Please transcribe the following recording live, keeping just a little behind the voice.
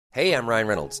Hey, I'm Ryan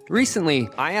Reynolds. Recently,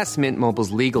 I asked Mint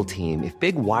Mobile's legal team if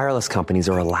big wireless companies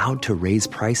are allowed to raise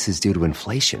prices due to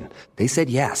inflation. They said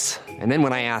yes. And then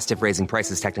when I asked if raising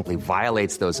prices technically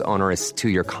violates those onerous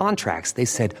two-year contracts, they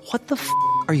said, "What the f***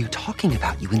 are you talking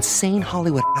about, you insane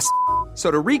Hollywood ass?" So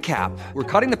to recap, we're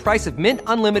cutting the price of Mint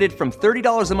Unlimited from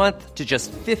 $30 a month to just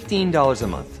 $15 a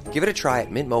month. Give it a try at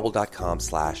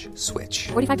mintmobile.com/switch.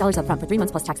 $45 up front for 3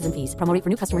 months plus taxes and fees. Promo rate for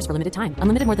new customers for limited time.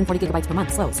 Unlimited more than 40 gigabytes per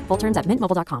month. Slows full terms at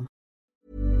mintmobile.com.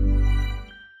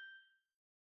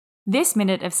 This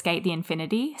minute of Skate the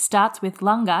Infinity starts with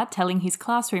Lunga telling his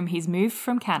classroom he's moved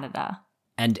from Canada.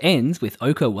 And ends with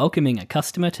Oka welcoming a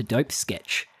customer to Dope's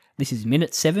sketch. This is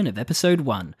minute 7 of episode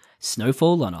 1,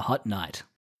 Snowfall on a Hot Night.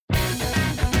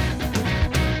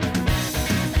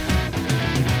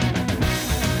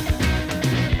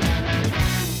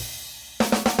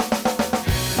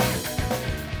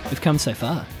 We've come so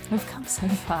far. We've come so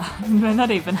far. We're not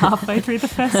even halfway through the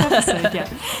first episode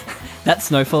yet. That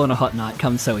Snowfall on a Hot Night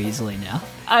comes so easily now.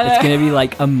 I know. It's going to be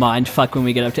like a mind fuck when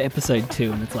we get up to episode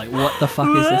 2 and it's like, what the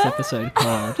fuck is this episode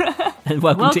called? And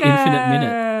welcome to Infinite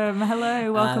Minute.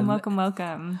 Hello,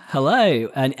 welcome. Hello,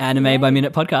 an Anime by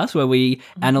Minute podcast where we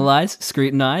analyse,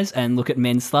 scrutinise and look at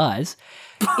men's thighs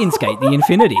in Skate the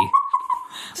Infinity.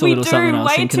 It's a little something I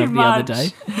was thinking of the other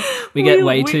day. We get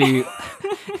way too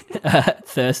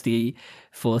thirsty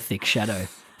for thick shadow.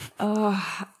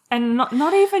 And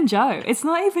not even Joe. It's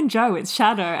not even Joe, it's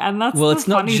Shadow. And that's Well, it's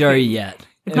not Joe yet.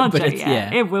 It's not but Joe yet.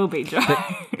 Yeah. It will be Joe. But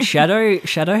Shadow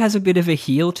has a bit of a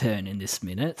heel turn in this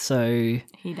minute, so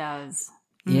He does.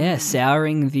 yeah,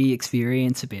 souring the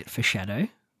experience a bit for Shadow.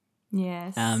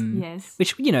 Yes, yes.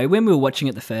 Which, you know, when we were watching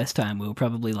it the first time, we were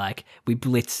probably like, we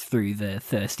blitzed through the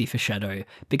thirsty for Shadow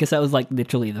because that was like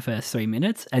literally the first 3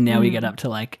 minutes. And now we get up to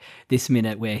like this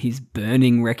minute where he's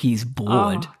burning Recky's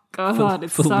board God, for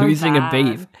it's so losing bad. a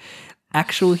beef.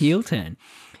 Actual heel turn.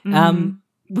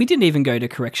 We didn't even go to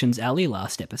Corrections Alley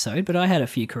last episode, but I had a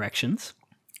few corrections.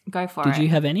 Go for it. Did you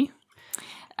have any?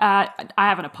 I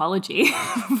have an apology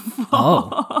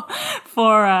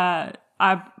for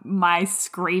my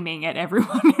screaming at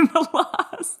everyone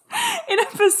in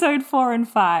episode 4 and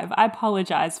 5. I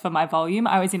apologize for my volume.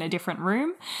 I was in a different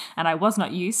room and I was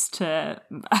not used to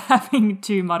having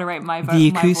to moderate my voice. The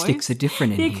acoustics are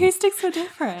different in The here. acoustics are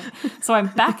different. So I'm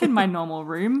back in my normal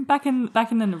room, back in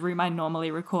the room I normally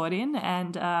record in,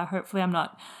 and hopefully I'm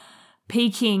not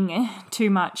peaking too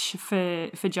much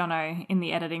for Jono in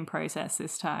the editing process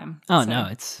this time. Oh, no,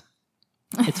 it's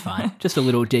fine. Just a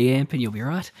little deamp and you'll be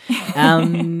right.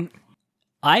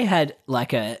 I had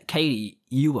like a Katie,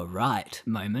 you were right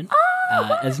moment,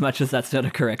 as much as that's not a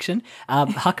correction.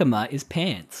 Hakama is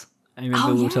pants. I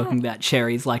remember we were talking about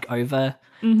Cherry's like over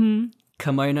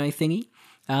kimono thingy.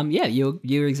 Yeah,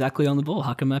 you're exactly on the ball.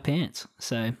 Hakama pants.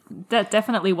 So that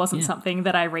definitely wasn't something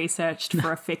that I researched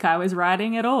for a fic I was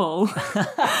writing at all.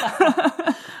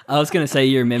 I was going to say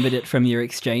you remembered it from your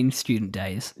exchange student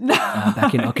days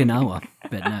back in Okinawa,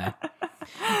 but no.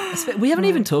 We haven't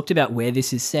even talked about where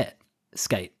this is set,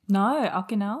 Skate. No,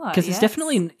 Okinawa. Because it's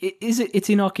definitely, it's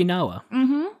in Okinawa?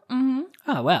 Mm-hmm.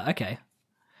 Oh, wow, okay.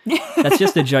 That's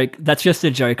just a joke. That's just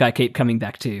a joke I keep coming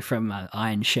back to from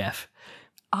Iron Chef.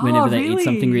 Whenever they eat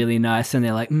something really nice and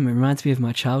they're like, it reminds me of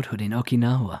my childhood in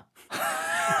Okinawa.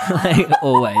 Like,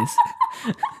 always.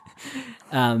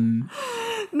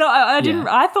 No, I didn't.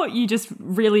 I thought you just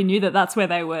really knew that that's where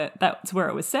they were. That's where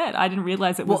it was set. I didn't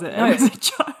realize it was a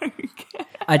joke.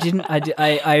 I didn't.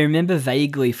 I remember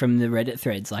vaguely from the Reddit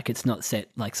threads, like it's not set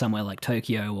like somewhere like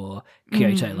Tokyo or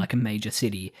Kyoto, like a major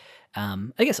city.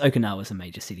 I guess Okinawa's a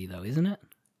major city though, isn't it?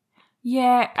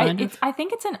 Yeah, I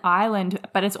think it's an island,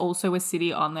 but it's also a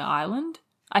city on the island.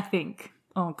 I think.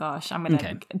 Oh gosh,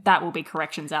 that will be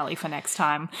Corrections Alley for next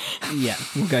time. Yeah,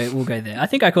 we'll go there. I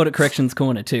think I called it Corrections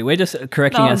Corner too. We're just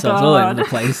correcting ourselves all over the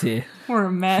place here. We're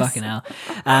a mess. Fucking hell.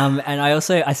 And I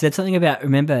said something about,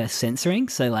 remember censoring?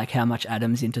 So like how much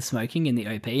Adam's into smoking in the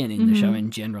OP and in the show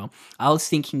in general. I was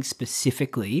thinking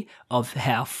specifically of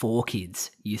how 4Kids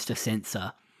used to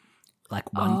censor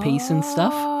like One Piece and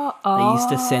stuff. They used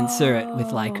to censor it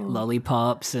with like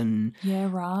lollipops and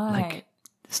like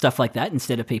stuff like that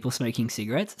instead of people smoking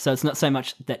cigarettes. So it's not so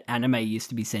much that anime used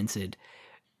to be censored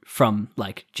from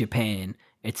like Japan,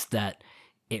 it's that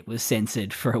it was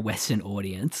censored for a Western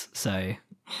audience. So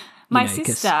my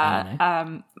sister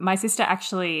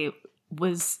actually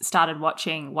started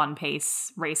watching One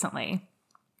Piece recently.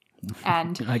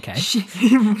 And Okay. she,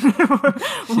 In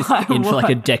for like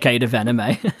a decade of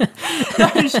anime.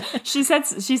 she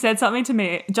said something to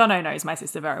me. Jono knows my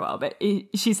sister very well, but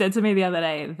she said to me the other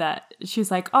day that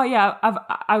she's like, "Oh yeah,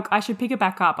 I should pick it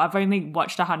back up. I've only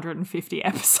watched 150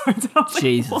 episodes." And I was like,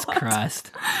 Jesus "What?"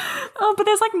 Christ. Oh, but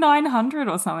there's like 900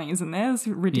 or something, isn't there? It's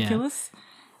ridiculous.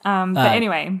 But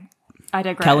anyway, I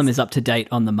digress. Callum is up to date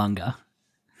on the manga.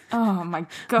 Oh my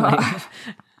god.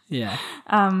 Yeah.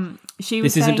 She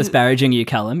was This isn't saying, disparaging you,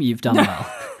 Callum. You've done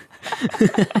well.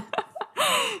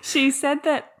 she said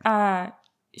that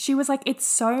she was like, it's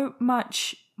so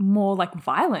much more like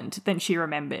violent than she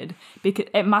remembered, because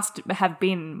it must have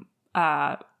been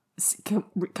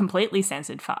completely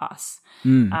censored for us.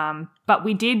 But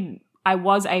I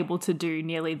was able to do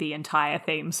nearly the entire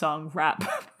theme song rap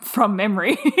from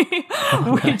memory,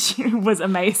 which was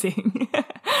amazing.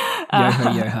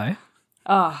 Yo-ho, yo-ho.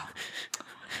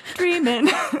 Dreaming.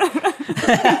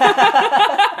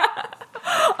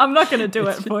 I'm not going to do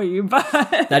it for you, but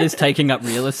That is taking up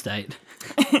real estate.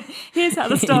 here's how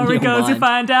the story your goes. You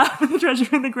mind. find out the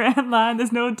treasure in the Grand Line.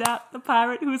 There's no doubt the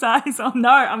pirate whose eyes on. No,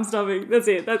 I'm stopping. That's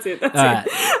it. All right.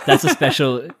 That's a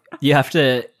special. You have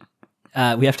to.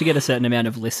 We have to get a certain amount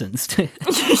of listens to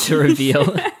reveal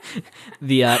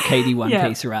the KD One Yeah.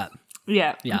 Piece rap.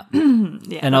 Yeah. Yeah.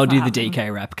 Yeah, And I'll that's do what the happened.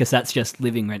 DK rap because that's just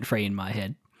living rent free in my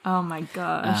head. Oh my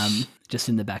gosh. Just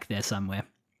in the back there somewhere.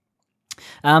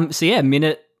 So yeah,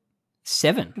 minute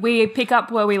 7. We pick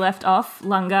up where we left off.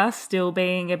 Lunga still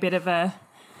being a bit of a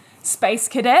space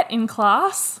cadet in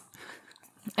class.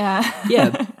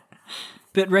 Yeah.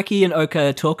 But Reki and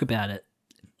Oka talk about it.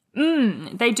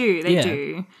 They do. They Yeah.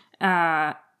 do.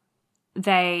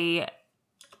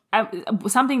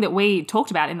 Something that we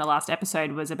talked about in the last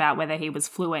episode was about whether he was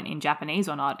fluent in Japanese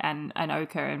or not, and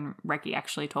Oka and Reki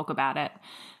actually talk about it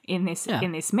in this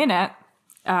minute,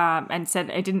 and said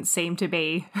it didn't seem to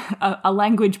be a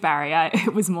language barrier.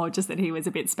 It was more just that he was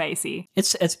a bit spacey.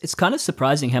 It's kind of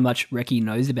surprising how much Reki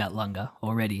knows about Lunga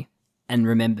already and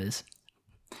remembers.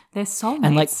 They're soulmates,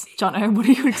 And, like- Jono. What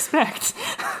do you expect?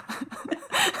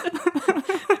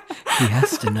 He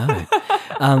has to know.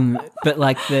 But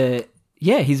like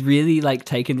he's really like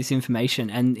taken this information,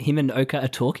 and him and Oka are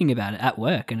talking about it at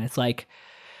work, and it's like,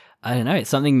 I don't know,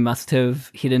 something must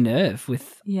have hit a nerve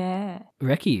with Yeah.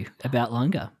 Reki about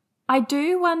Lunga. I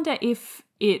do wonder if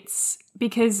it's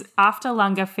because after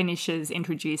Lunga finishes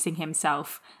introducing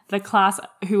himself, the class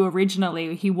who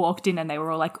originally he walked in and they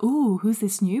were all like, "Ooh, who's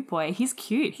this new boy? He's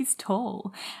cute, he's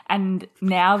tall." And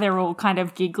now they're all kind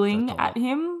of giggling at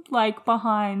him, like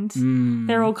behind.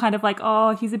 They're all kind of like,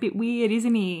 "Oh, he's a bit weird,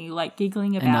 isn't he?" Like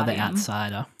giggling about Another him.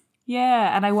 outsider.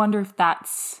 Yeah, and I wonder if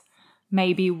that's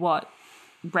maybe what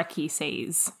Reki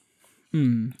sees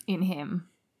in him.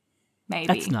 Maybe.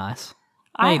 That's nice.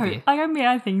 I Maybe. hope.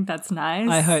 I think that's nice.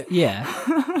 I hope, yeah.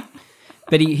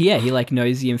 But he like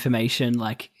knows the information.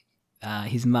 Like,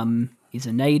 his mum is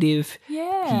a native.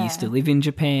 Yeah. He used to live in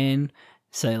Japan,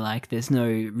 so like, there's no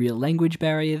real language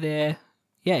barrier there.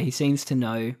 Yeah, he seems to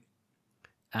know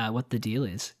what the deal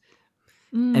is.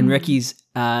 And Reki's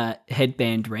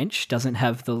headband wrench doesn't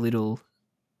have the little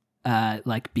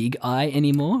like big eye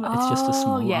anymore. It's just a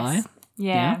small eye.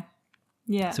 Yeah.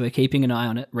 Yeah. So we're keeping an eye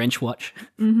on it. Wrench watch.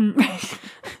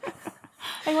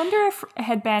 I wonder if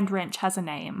Headband Wrench has a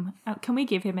name. Can we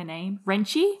give him a name?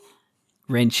 Wrenchy?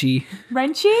 Wrenchy.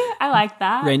 Wrenchy? I like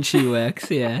that. Wrenchy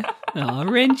works, yeah. Oh,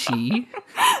 Wrenchy.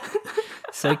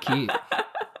 So cute.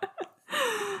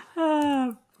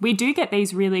 We do get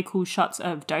these really cool shots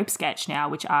of Dope Sketch now,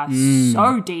 which are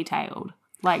so detailed.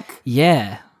 Like,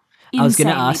 Yeah. I was going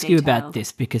to insanely ask you about detailed.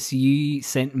 this because you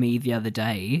sent me the other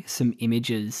day some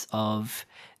images of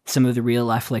some of the real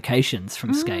life locations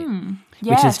from Skate,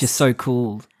 which is yes. just so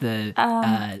cool. The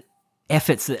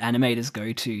efforts that animators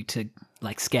go to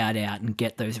like scout out and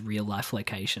get those real life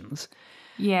locations.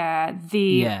 Yeah,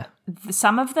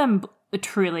 some of them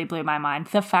truly blew my mind.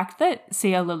 The fact that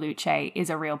Sia La Luce is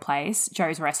a real place,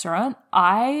 Joe's restaurant,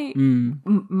 my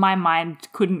mind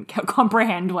couldn't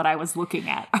comprehend what I was looking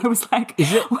at. I was like,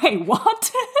 wait,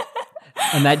 what?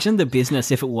 Imagine the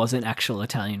business if it was an actual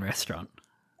Italian restaurant.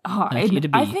 Oh, Like,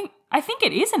 it'd be- I think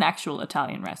it is an actual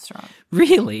Italian restaurant.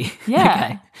 Really?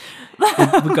 Yeah.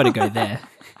 Okay. We've got to go there.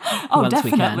 Oh, once we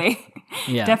can. definitely.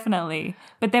 Yeah. Definitely.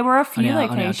 But there were a few On our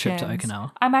locations. trip to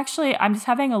Okinawa. I'm just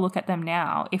having a look at them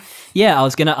now. Yeah, I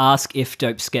was going to ask if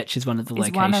Dope Sketch is one of the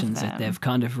Is one of locations that them. they've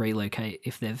kind of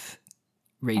if they've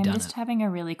I'm redone just it. having a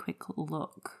really quick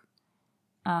look.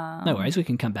 No worries, we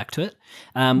can come back to it.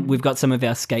 We've got some of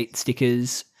our skate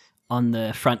stickers on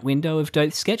the front window of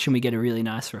Dope Sketch, and we get a really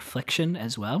nice reflection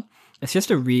as well. It's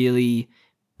just a really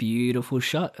beautiful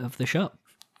shot of the shop.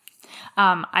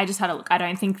 I just had a look. I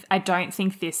don't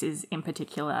think this is in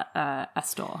particular a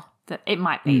store. That it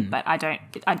might be, but I don't.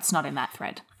 It's not in that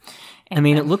thread. I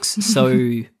mean, it looks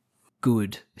so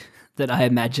good that I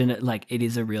imagine it like it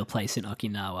is a real place in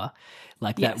Okinawa,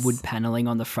 like that wood paneling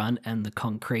on the front and the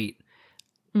concrete,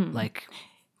 like.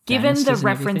 Given the banisters and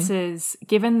references,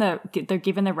 given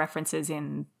the references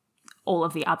in all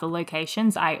of the other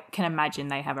locations, I can imagine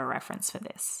they have a reference for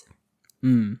this.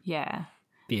 Yeah.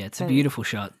 Yeah, it's a beautiful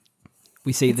shot.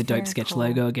 We see the Dope very Sketch cool.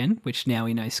 logo again, which now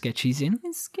we know Sketchy's in.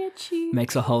 It's sketchy.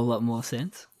 Makes a whole lot more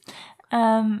sense.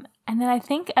 And then I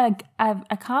think I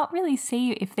can't really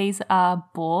see if these are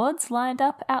boards lined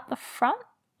up out the front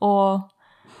or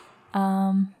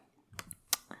trying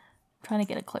to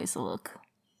get a closer look.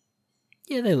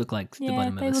 Yeah, they look like the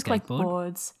bottom they of a look like skateboard.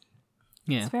 boards.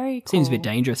 Yeah, It's very Seems a bit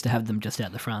cool. dangerous to have them just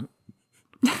out the front.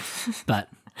 But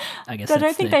I guess I don't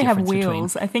that's think the they have difference between-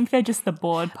 wheels. I think they're just the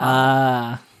board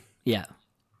part. Yeah,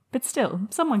 But still,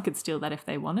 someone could steal that if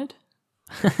they wanted.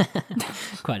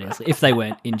 quite easily. If they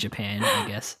weren't in Japan, I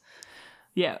guess.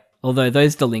 Yeah, Although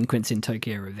those delinquents in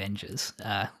Tokyo Revengers,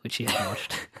 which you haven't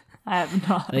watched, I have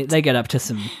not. they get up to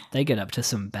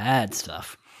some bad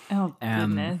stuff. Oh,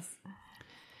 goodness.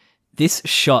 This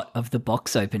shot of the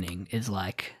box opening is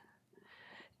like,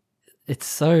 it's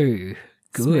so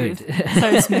good. Smooth.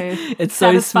 So smooth. It's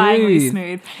so Satisfyingly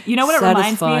smooth. You know what it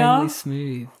reminds me Satisfyingly of?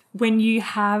 smooth. When you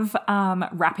have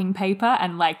wrapping paper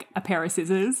and like a pair of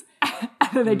scissors and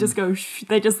then they just go,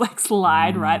 they just like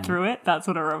slide right through it. That's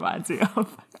what it reminds me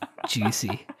of.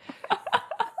 Juicy.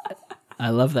 I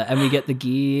love that. And we get the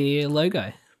gear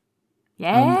logo.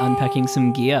 Yeah. Unpacking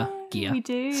some gear. We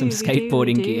do. Some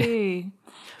skateboarding gear. gear.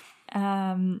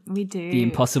 We do. The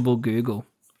impossible Google.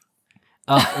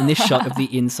 Oh, and this shot of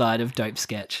the inside of Dope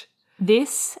Sketch.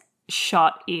 This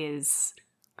shot is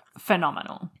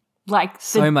phenomenal. Like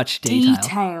So the much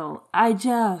detail. I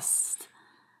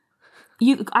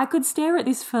could stare at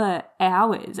this for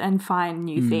hours and find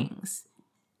new things.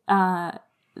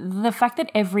 The fact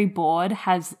that every board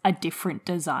has a different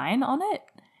design on it,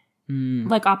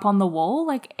 like up on the wall,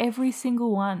 like every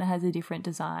single one has a different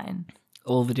design.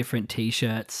 All the different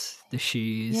T-shirts, the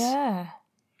shoes, Yeah.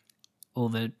 all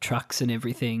the trucks and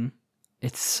everything.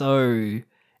 It's so,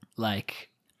 like,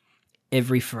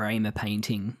 every frame a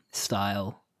painting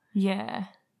style. Yeah.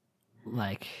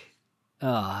 Like,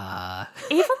 Even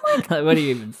like what do you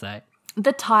even say?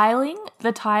 the tiling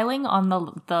on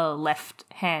the left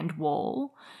hand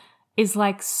wall is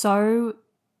like so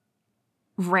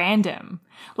random.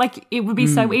 Like it would be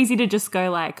so easy to just go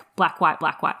like black, white,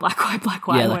 black, white, black, white, black,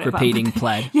 white. Yeah, like whatever. repeating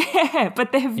plaid. Yeah,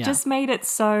 but they've Yeah. just made it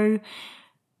so,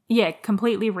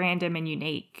 completely random and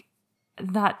unique.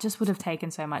 That just would have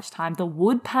taken so much time. The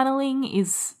wood paneling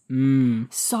is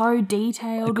so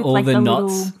detailed Like with all like the the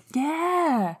knots. little,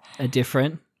 yeah. Are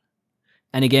different.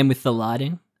 And again with the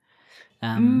lighting.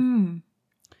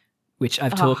 Which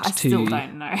I've talked I to. still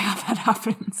don't know how that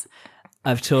happens.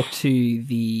 I've talked to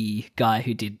the guy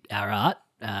who did our art,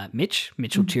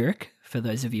 Mitchell Turek, for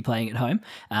those of you playing at home,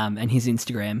 and his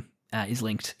Instagram is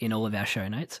linked in all of our show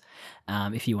notes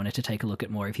if you wanted to take a look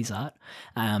at more of his art.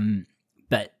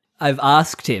 But I've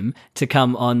asked him to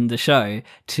come on the show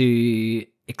to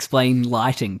explain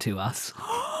lighting to us.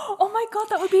 Oh my god,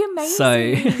 that would be amazing.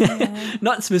 So,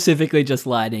 not specifically just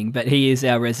lighting, but he is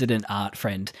our resident art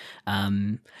friend.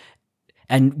 And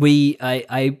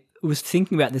I was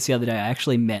thinking about this the other day. I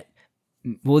actually met,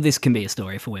 well, this can be a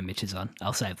story for when Mitch is on.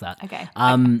 I'll save that. Okay.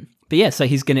 But yeah, so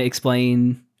he's going to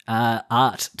explain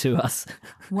art to us.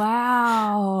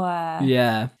 Wow.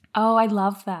 Yeah. Oh, I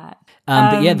love that.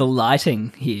 But yeah, the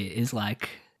lighting here is like,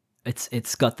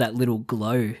 it's got that little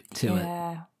glow to it.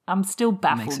 Yeah. I'm still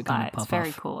baffled it by kinda it. It's pop very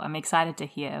off. cool. I'm excited to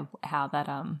hear how that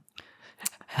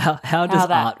How does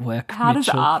art work, How does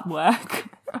Mitchell? art work?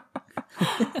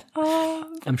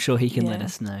 I'm sure he can let Yeah.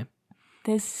 us know.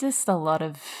 There's just a lot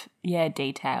of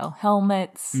detail.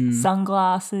 Helmets,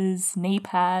 sunglasses, knee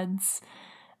pads.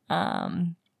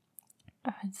 Let's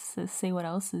see what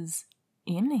else is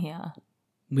in here.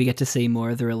 We get to see more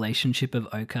of the relationship of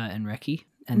Oka and Reki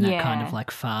and that kind of Yeah.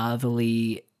 like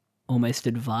fatherly almost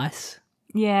advice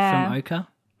Yeah. from Oka.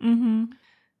 Mm-hmm.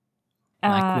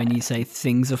 Like when you say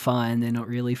things are fine, they're not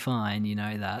really fine, you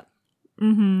know that.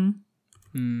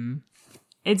 Mm-hmm.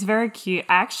 It's very cute.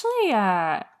 Actually,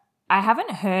 I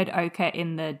haven't heard Oka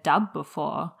in the dub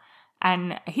before,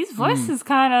 and his voice is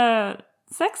kind of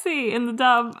sexy in the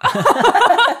dub.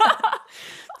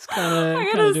 It's kind of I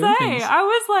gotta doing say, things. I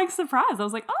was like surprised. I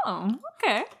was like, oh,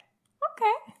 okay.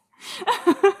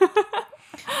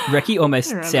 Reki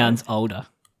almost Really? sounds older.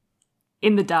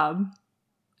 In the dub.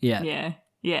 Yeah.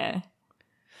 Yeah.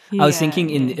 I was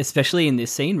thinking, especially in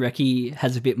this scene, Reki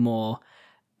has a bit more,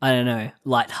 I don't know,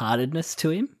 lightheartedness to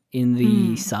him in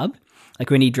the sub. Like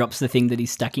when he drops the thing that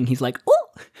he's stacking, he's like, oh!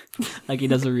 Like he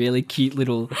does a really cute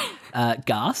little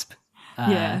gasp.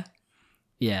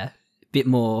 Yeah, bit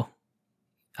more,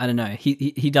 I don't know.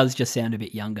 He does just sound a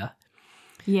bit younger.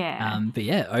 Yeah. But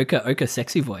yeah, Oka,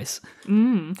 sexy voice.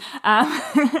 But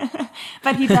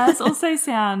he does also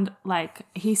sound like,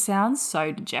 he sounds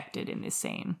so dejected in this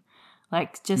scene.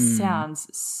 Like, just sounds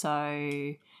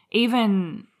so,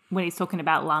 even when he's talking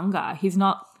about Lunga, he's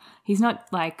not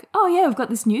like, oh yeah, we've got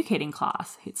this new kid in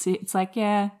class. It's like,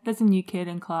 yeah, there's a new kid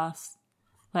in class.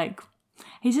 Like,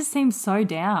 he just seems so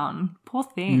down. Poor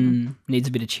thing. Needs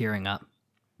a bit of cheering up.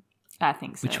 I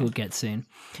think so. Which we'll get soon.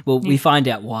 Well, we find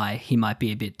out why he might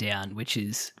be a bit down, which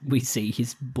is we see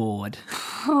his board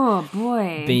oh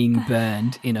boy being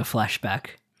burned in a flashback.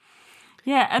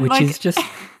 Yeah, and which like, is just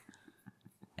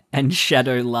and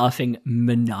Shadow laughing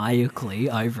maniacally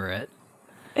over it.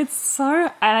 It's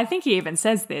so, and I think he even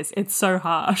says this, it's so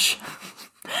harsh.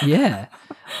 Yeah.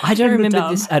 I don't remember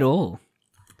this at all.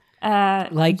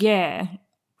 Like, yeah,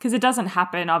 because it doesn't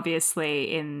happen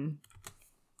obviously in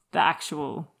the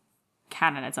actual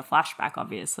canon. It's a flashback,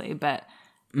 obviously, but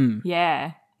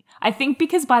yeah, I think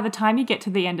because by the time you get to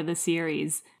the end of the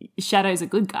series, Shadow's a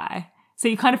good guy, so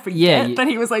you kind of forget that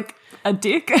he was like a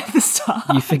dick at the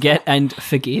start. You forget and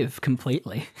forgive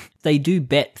completely. They do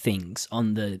bet things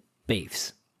on the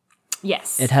beefs.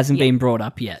 Yes, it hasn't been brought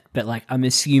up yet, but like I'm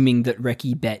assuming that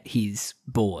Reki bet his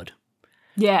board.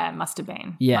 Yeah, it must have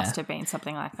been. Yeah, must have been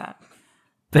something like that.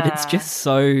 But it's just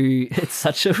so, it's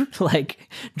such a like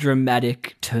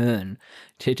dramatic turn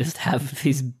to just have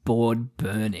this board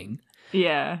burning.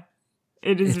 Yeah,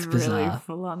 it is it's really bizarre.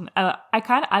 full on.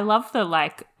 I love the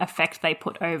like effect they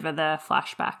put over the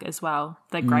flashback as well,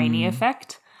 the grainy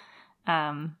effect.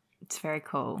 It's very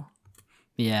cool.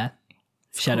 Yeah,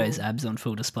 Shadow's abs on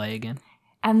full display again,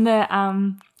 and the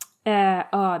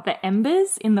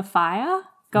embers in the fire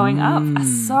going up are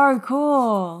so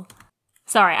cool.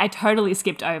 Sorry, I totally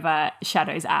skipped over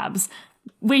Shadow's abs.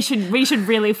 We should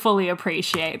really fully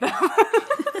appreciate them.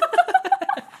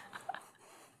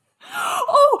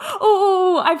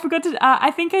 Oh, I forgot to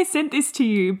I think I sent this to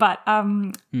you, but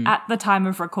at the time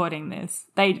of recording this,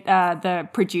 the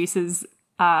producers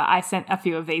I sent a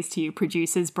few of these to you.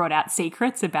 Producers brought out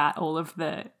secrets about all of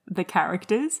the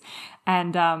characters,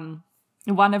 and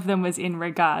one of them was in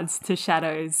regards to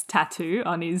Shadow's tattoo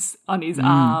on his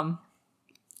arm.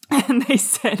 And they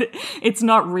said it's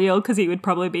not real because he would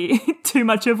probably be too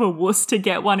much of a wuss to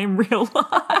get one in real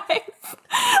life.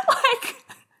 Like,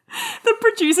 the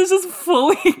producers just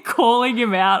fully calling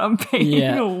him out on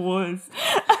being a wuss.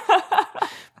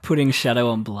 Putting Shadow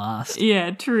on blast.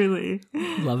 Yeah, truly.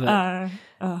 Love it.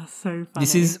 So funny.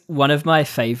 This is one of my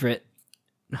favourite,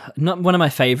 not one of my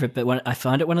favourite, but I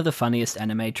find it one of the funniest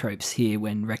anime tropes here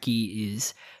when Reki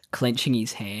is clenching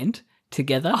his hand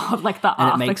together. Oh, like the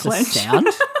Arthur and it makes clench. a sound.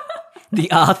 The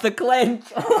Arthur clench.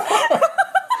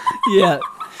 Yeah.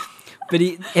 But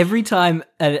every time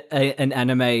an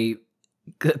anime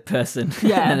person,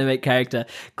 an anime character,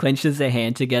 clenches their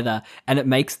hand together and it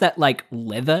makes that like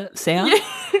leather sound.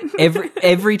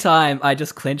 Every time I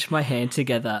just clench my hand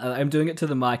together, I'm doing it to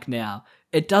the mic now,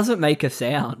 it doesn't make a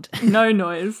sound. No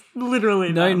noise.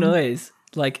 Literally no none. noise.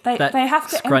 Like they have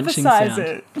to scrunching emphasize sound.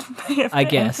 it. They have I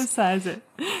to guess. emphasize it.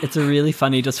 It's a really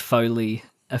funny just Foley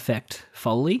effect.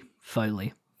 Foley.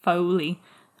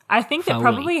 I think that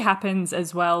probably happens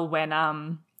as well when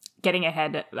getting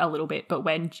ahead a little bit, but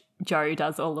when Joe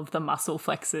does all of the muscle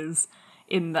flexes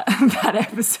in that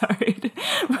episode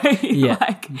where he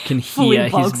like you can fully hear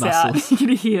his bulks out. muscles. You can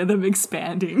hear them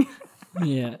expanding.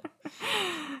 Yeah.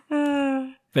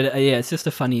 But it's just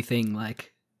a funny thing,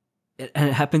 like, and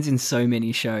it happens in so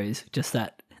many shows, just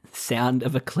that sound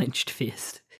of a clenched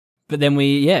fist. But then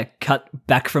we, cut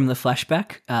back from the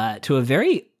flashback to a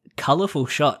very colourful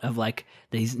shot of, like,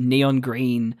 these neon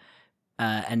green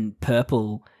and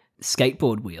purple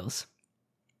skateboard wheels.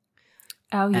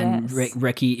 Oh, yes. And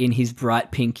Reki in his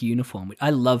bright pink uniform.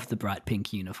 I love the bright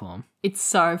pink uniform. It's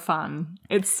so fun.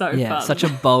 It's so Yeah, fun. such a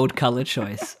bold colour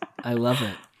choice. I love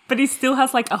it. But he still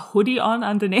has, like, a hoodie on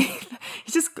underneath.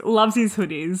 He just loves his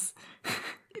hoodies.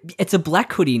 It's a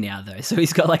black hoodie now, though, so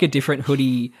he's got, like, a different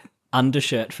hoodie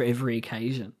undershirt for every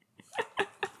occasion.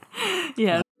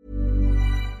 Yeah.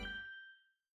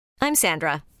 I'm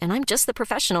Sandra, and I'm just the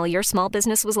professional your small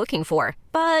business was looking for.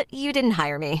 But you didn't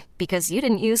hire me because you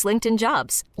didn't use LinkedIn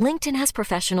Jobs. LinkedIn has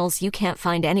professionals you can't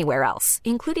find anywhere else,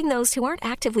 including those who aren't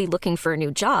actively looking for a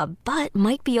new job, but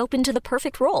might be open to the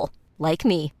perfect role, like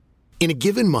me. In a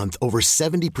given month, over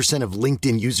 70% of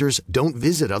LinkedIn users don't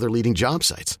visit other leading job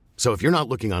sites. So if you're not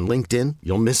looking on LinkedIn,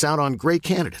 you'll miss out on great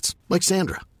candidates like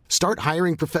Sandra. Start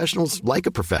hiring professionals like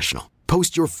a professional.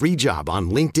 Post your free job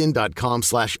on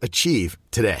linkedin.com/achieve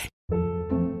today.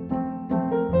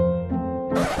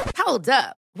 Hold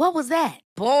up. What was that?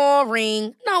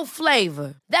 Boring. No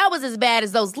flavor. That was as bad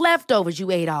as those leftovers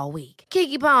you ate all week.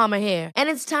 Keke Palmer here, and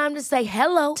it's time to say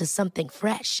hello to something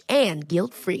fresh and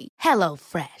guilt-free. Hello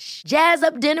Fresh. Jazz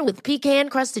up dinner with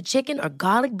pecan-crusted chicken or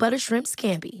garlic butter shrimp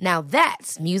scampi. Now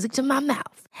that's music to my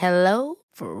mouth. Hello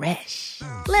Fresh.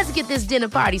 Let's get this dinner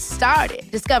party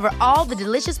started. Discover all the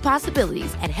delicious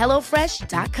possibilities at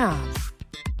hellofresh.com.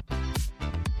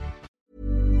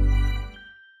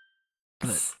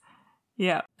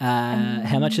 Yeah.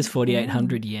 How much is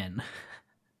 4,800 yen?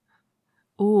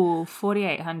 Ooh,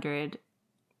 4,800.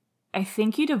 I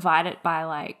think you divide it by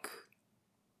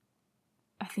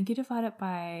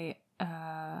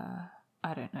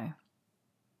I don't know.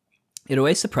 It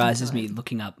always surprises me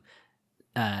looking up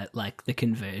like the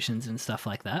conversions and stuff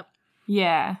like that.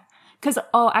 Yeah. Because,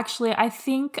 actually, I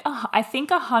think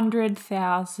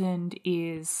 100,000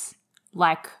 is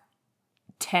like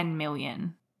 10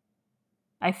 million.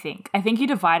 I think you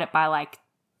divide it by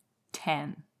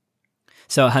 10.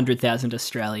 So 100,000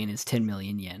 Australian is 10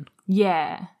 million yen.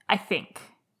 Yeah, I think.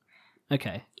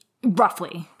 Okay.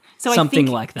 Roughly. So something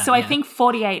like that. So I think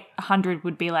 4,800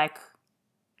 would be like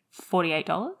 $48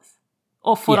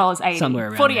 or $4.80. Somewhere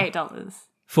around $48.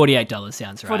 $48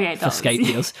 sounds right. $48 for skate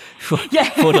deals. Yeah.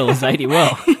 $4.80.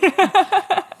 Well,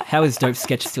 how is Dope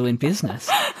Sketch still in business?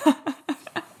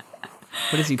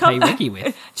 What does he pay Ricky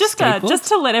with? Just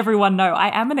to let everyone know,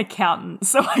 I am an accountant,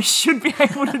 so I should be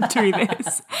able to do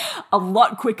this a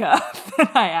lot quicker than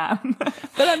I am.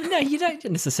 But no, you don't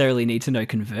necessarily need to know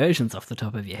conversions off the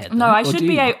top of your head. No, though, I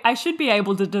should be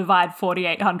able to divide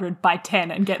 4,800 by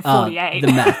 10 and get 48. The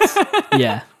maths.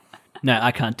 Yeah. No,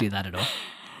 I can't do that at all.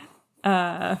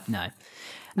 No.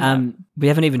 We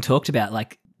haven't even talked about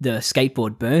the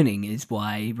skateboard burning is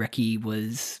why Reki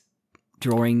was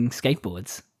drawing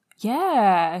skateboards.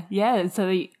 Yeah.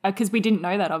 So, because we didn't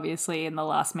know that obviously in the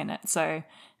last minute, so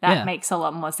that makes a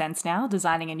lot more sense now.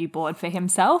 Designing a new board for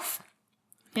himself.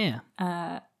 Yeah.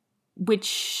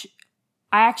 Which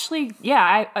I actually,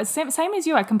 same as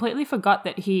you. I completely forgot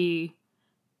that he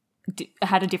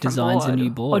had a different designs board, a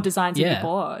new board or designs a new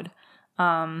board.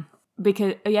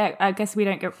 Because I guess we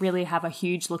don't really have a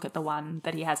huge look at the one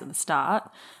that he has at the start,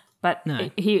 but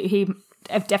he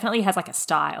definitely has a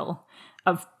style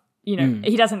of.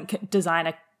 He doesn't design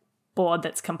a board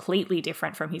that's completely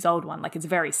different from his old one. It's a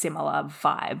very similar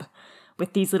vibe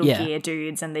with these little gear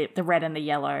dudes and the red and the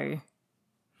yellow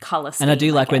colour scheme. And I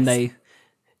do like when they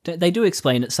do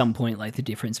explain at some point the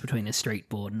difference between a street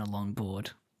board and a long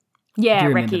board. Yeah,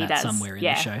 Reki does. Somewhere in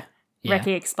the show. Yeah.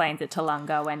 Reki explains it to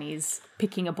Lunga when he's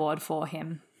picking a board for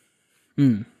him.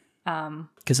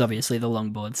 Because obviously the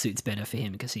longboard suits better for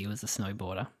him because he was a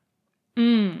snowboarder.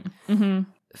 Mm-hmm.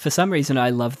 For some reason, I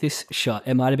love this shot.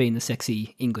 It might have been the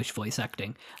sexy English voice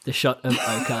acting. The shot of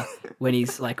Oka when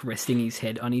he's resting his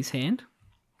head on his hand.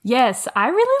 Yes, I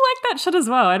really like that shot as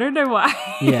well. I don't know why.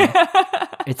 Yeah,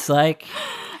 it's am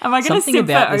I going to simp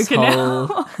for Oka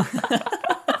now?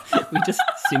 We just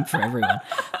simp for everyone.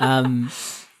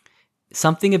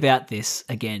 Something about this,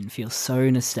 again, feels so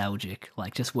nostalgic.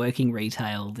 Just working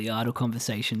retail, the idle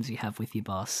conversations you have with your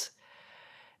boss.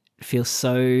 It feels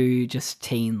so just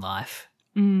teen life.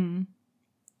 I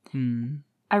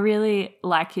really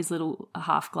like his little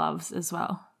half gloves as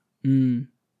well.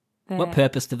 What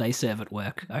purpose do they serve at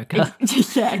work, Oka?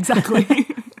 Yeah, exactly.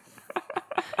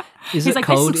 Is it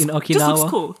cold in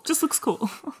Okinawa? Just looks cool.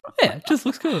 Yeah, just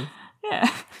looks cool.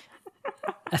 Yeah.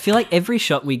 I feel like every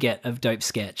shot we get of Dope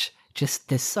Sketch,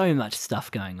 there's so much stuff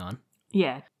going on.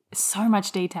 Yeah, so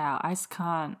much detail. I just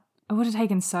can't. It would have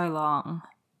taken so long.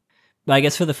 But I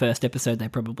guess for the first episode, they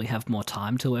probably have more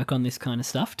time to work on this kind of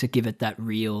stuff to give it that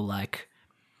real,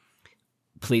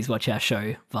 please watch our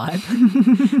show vibe.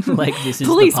 This is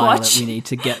please the pilot. Watch. We need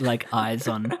to get, eyes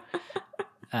on,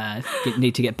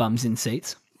 need to get bums in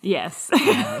seats. Yes.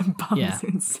 Bums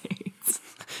in seats.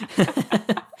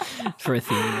 For a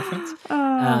theory reference.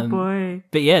 Oh, boy.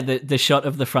 But yeah, the shot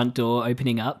of the front door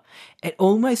opening up, it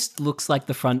almost looks like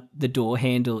the door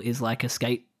handle is like a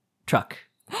skate truck.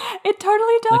 It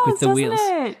totally does, with the doesn't wheels.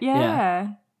 it?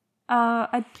 Yeah.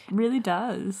 It really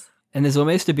does. And there's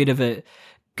almost a bit of a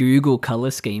Google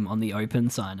colour scheme on the open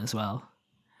sign as well.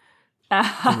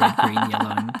 The red, green,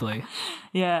 yellow, and blue.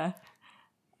 Yeah.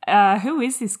 Who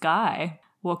is this guy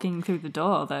walking through the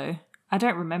door, though? I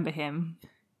don't remember him.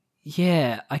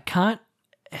 Yeah, I can't...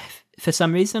 For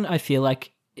some reason, I feel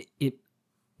like it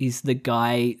is the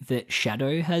guy that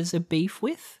Shadow has a beef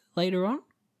with later on.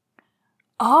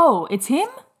 Oh, it's him?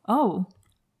 Oh.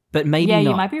 But maybe yeah, not.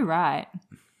 you might be right.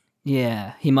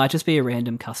 Yeah, he might just be a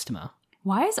random customer.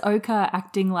 Why is Oka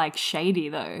acting like shady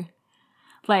though?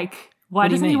 Like, why What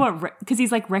do you doesn't he mean? want? Because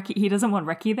he's like Reki. He doesn't want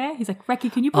Reki there. He's like,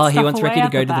 Reki, can you put Oh, stuff he wants away Reki to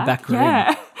out go to the back room.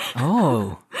 Yeah.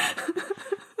 Oh.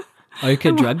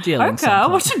 Oka drug dealing. Oka,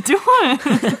 what you doing?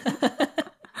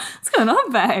 What's going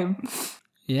on, babe?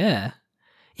 Yeah.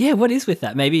 Yeah, what is with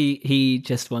that? Maybe he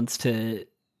just wants to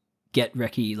get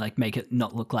Reki, like, make it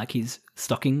not look like he's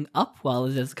stocking up while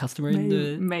there's a customer in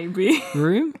the Maybe.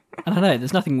 room. I don't know.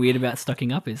 There's nothing weird about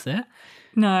stocking up, is there?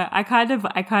 No, I kind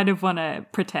of want to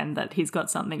pretend that he's got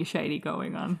something shady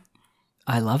going on.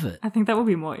 I love it. I think that would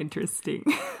be more interesting.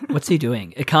 What's he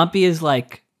doing? It can't be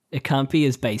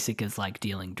as basic as like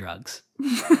dealing drugs.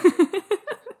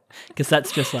 Because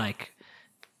that's just like,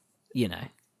 you know.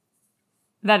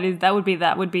 That would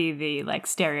be the like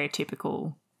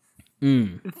stereotypical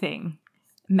thing.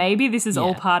 Maybe this is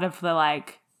all Yeah. part of the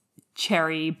like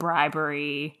cherry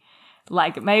bribery.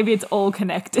 Like maybe it's all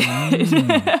connected.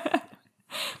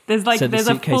 There's like So the there's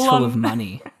a suitcase full of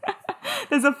money.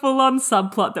 There's a full on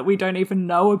subplot that we don't even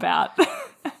know about.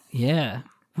 Yeah.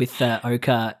 With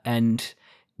Oka and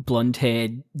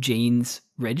blonde-haired jeans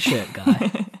red shirt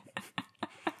guy.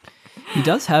 He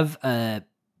does have a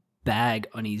bag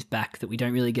on his back that we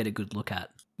don't really get a good look at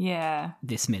Yeah.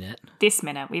 this minute. This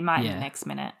minute, we might in Yeah. the next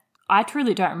minute. I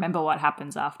truly don't remember what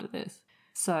happens after this.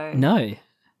 So No.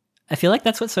 I feel like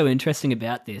that's what's so interesting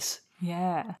about this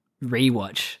yeah.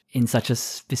 rewatch in such a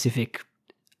specific,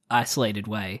 isolated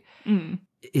way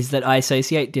is that I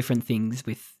associate different things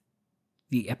with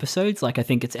the episodes. Like I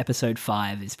think it's episode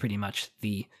 5 is pretty much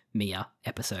the Mia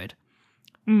episode.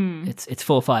 It's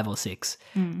 4, 5, or 6.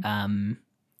 And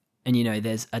you know,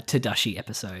 there's a Tadashi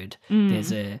episode. There's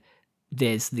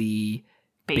the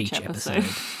beach episode.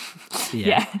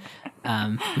 Yeah.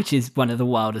 Which is one of the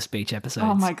wildest beach episodes.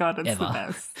 Oh my god, it's ever. the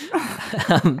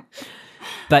best.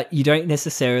 But you don't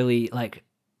necessarily like.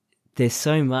 There's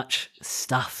so much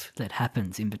stuff that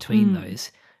happens in between those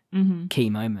key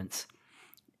moments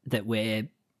that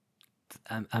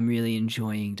I'm really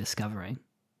enjoying discovering.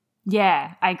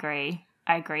 Yeah, I agree.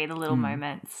 The little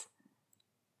moments.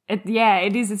 It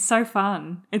is. It's so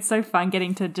fun. It's so fun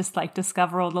getting to just like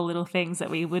discover all the little things that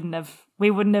we wouldn't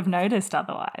have noticed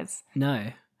otherwise.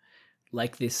 No,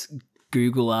 like this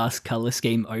Google Ask color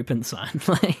scheme open sign.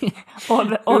 Or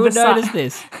Who would sign- notice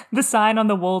this? The sign on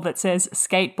the wall that says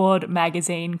 "Skateboard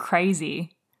Magazine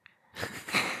Crazy."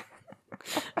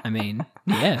 I mean,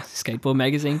 yeah, Skateboard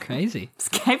Magazine crazy.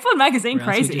 Skateboard Magazine Where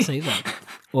else would Crazy. you see that?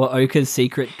 Or Oka's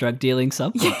secret drug dealing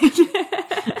subplot.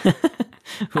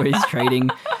 Where he's trading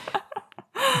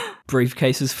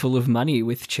briefcases full of money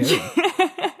with Cherry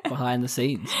behind the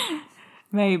scenes.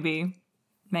 Maybe.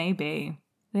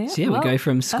 Yeah, So yeah, well, we go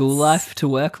from school that's- life to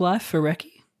work life for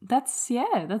Reki. That's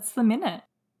the minute.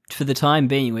 For the time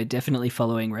being, we're definitely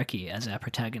following Reki as our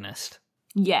protagonist.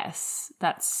 Yes,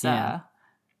 that's Yeah.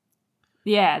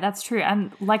 that's true.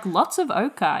 And like lots of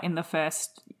Oka in the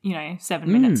first,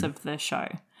 7 minutes of the show.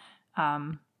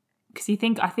 Because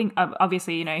I think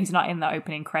obviously, he's not in the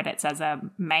opening credits as a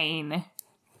main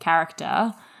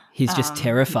character. He's just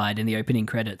terrified in the opening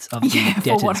credits of the Yeah, for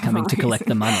debtors whatever coming to collect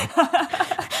the money.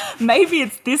 Maybe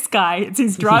it's this guy. It's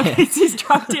his drug. Yeah. It's his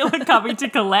drug dealer coming to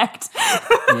collect.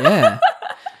 Yeah.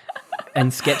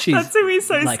 And Sketchy's That's who he's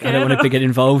so like, scared I don't want to of. get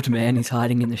involved, man. He's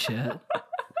hiding in the shirt.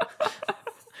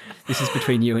 This is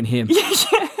between you and him.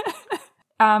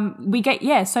 We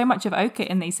get so much of Oka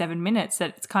in these 7 minutes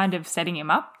that it's kind of setting him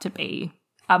up to be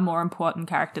a more important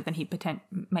character than he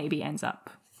maybe ends up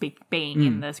being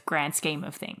in this grand scheme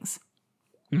of things.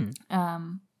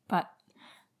 But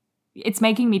it's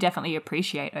making me definitely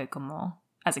appreciate Oka more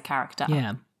as a character.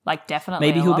 Yeah. Like definitely.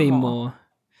 Maybe a he'll lot be more,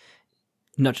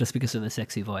 not just because of the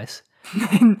sexy voice,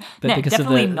 but No, because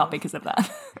definitely of the, not because of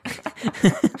that.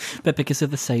 but because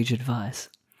of the sage advice.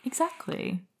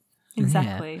 Exactly.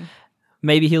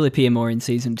 Maybe he'll appear more in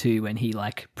season 2 when he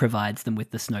like provides them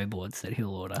with the snowboards that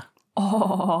he'll order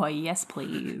Oh, yes,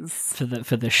 please. for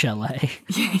the chalet.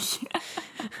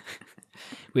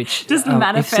 Which Just if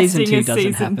manifesting season 2 a doesn't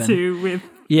season happen, 2 with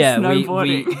yeah,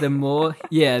 snowboarding. we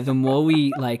the more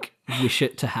we like wish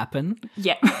it to happen,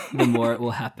 Yeah. the more it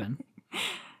will happen.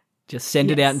 Just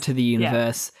send it out into the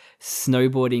universe.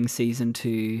 Snowboarding season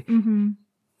 2,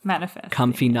 Manifest.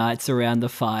 comfy nights around the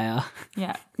fire.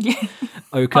 Yeah.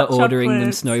 Oka Hot ordering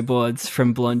them chocolates. snowboards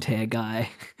from blonde hair guy.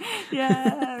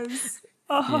 Yes.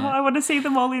 Oh, Yeah. I want to see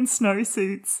them all in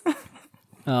snowsuits.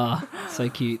 Oh, so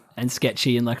cute and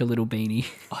sketchy in like a little beanie.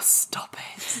 Oh, stop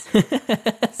it.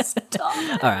 Stop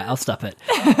it. All right, I'll stop it.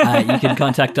 You can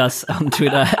contact us on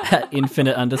Twitter at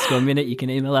infinite_minute. You can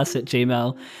email us at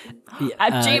Gmail.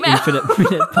 At Gmail.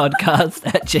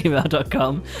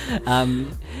 infiniteminutepodcast@gmail.com.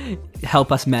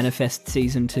 Help us manifest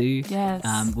season 2. Yes.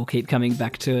 We'll keep coming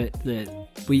back to it.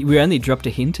 We only dropped a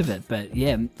hint of it, but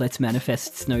yeah, let's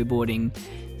manifest snowboarding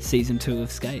season 2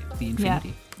 of Skate, the Infinity.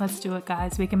 Yeah, let's do it,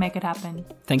 guys. We can make it happen.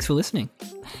 Thanks for listening.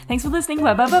 Thanks for listening.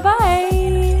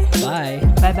 Bye-bye-bye-bye. Bye.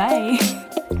 Bye-bye.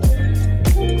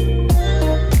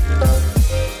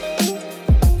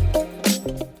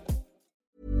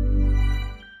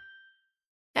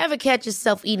 Ever catch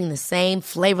yourself eating the same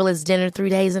flavorless dinner 3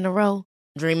 days in a row?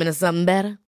 Dreaming of something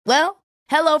better? Well,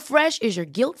 HelloFresh is your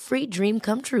guilt-free dream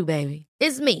come true, baby.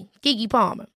 It's me, Keke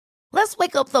Palmer. Let's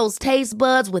wake up those taste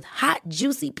buds with hot,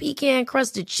 juicy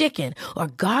pecan-crusted chicken or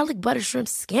garlic butter shrimp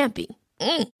scampi.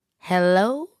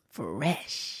 Hello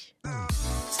Fresh.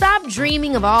 Stop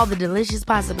dreaming of all the delicious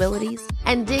possibilities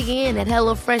and dig in at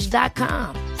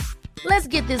HelloFresh.com. Let's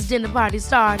get this dinner party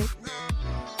started.